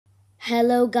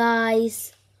Hello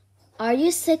guys! Are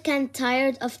you sick and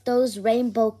tired of those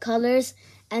rainbow colors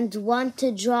and want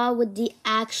to draw with the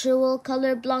actual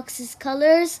Colourblocks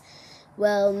colors?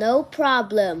 Well, no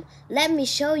problem. Let me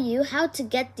show you how to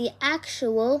get the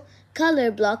actual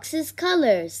Colourblocks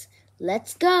colors.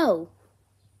 Let's go!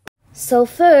 So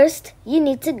first, you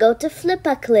need to go to Flip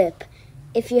a Clip.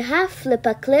 If you have Flip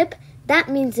a Clip, that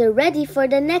means you're ready for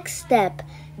the next step.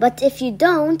 But if you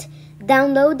don't,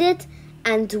 download it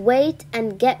and wait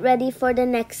and get ready for the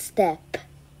next step.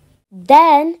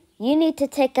 Then, you need to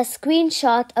take a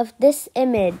screenshot of this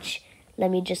image.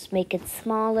 Let me just make it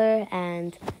smaller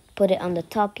and put it on the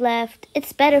top left.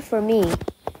 It's better for me.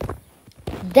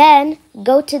 Then,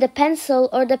 go to the pencil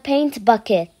or the paint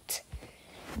bucket.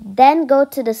 Then go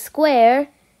to the square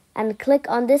and click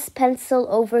on this pencil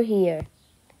over here.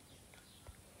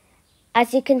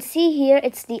 As you can see here,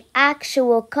 it's the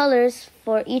actual colors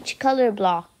for each color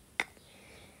block.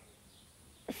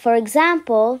 For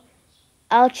example,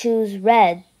 I'll choose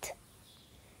red.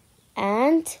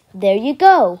 And there you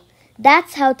go.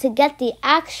 That's how to get the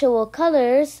actual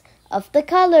colors of the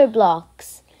color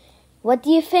blocks. What do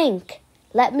you think?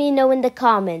 Let me know in the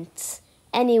comments.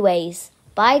 Anyways,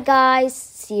 bye guys.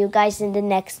 See you guys in the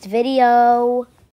next video.